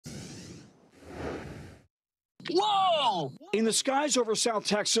Whoa! In the skies over South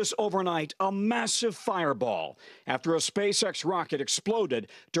Texas overnight, a massive fireball after a SpaceX rocket exploded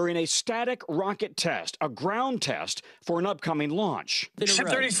during a static rocket test, a ground test for an upcoming launch. Ship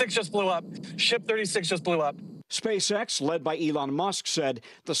 36 just blew up. Ship 36 just blew up. SpaceX, led by Elon Musk, said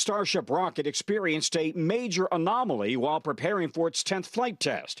the Starship rocket experienced a major anomaly while preparing for its 10th flight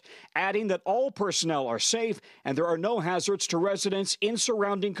test, adding that all personnel are safe and there are no hazards to residents in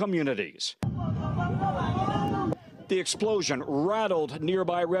surrounding communities. The explosion rattled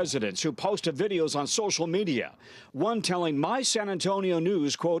nearby residents who posted videos on social media. One telling My San Antonio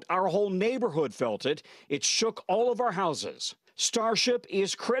News, quote, "Our whole neighborhood felt it. It shook all of our houses." Starship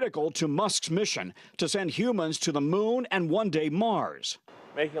is critical to Musk's mission to send humans to the moon and one day Mars.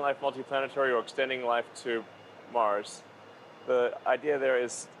 Making life multiplanetary or extending life to Mars, the idea there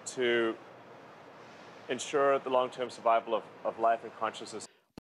is to ensure the long-term survival of life and consciousness.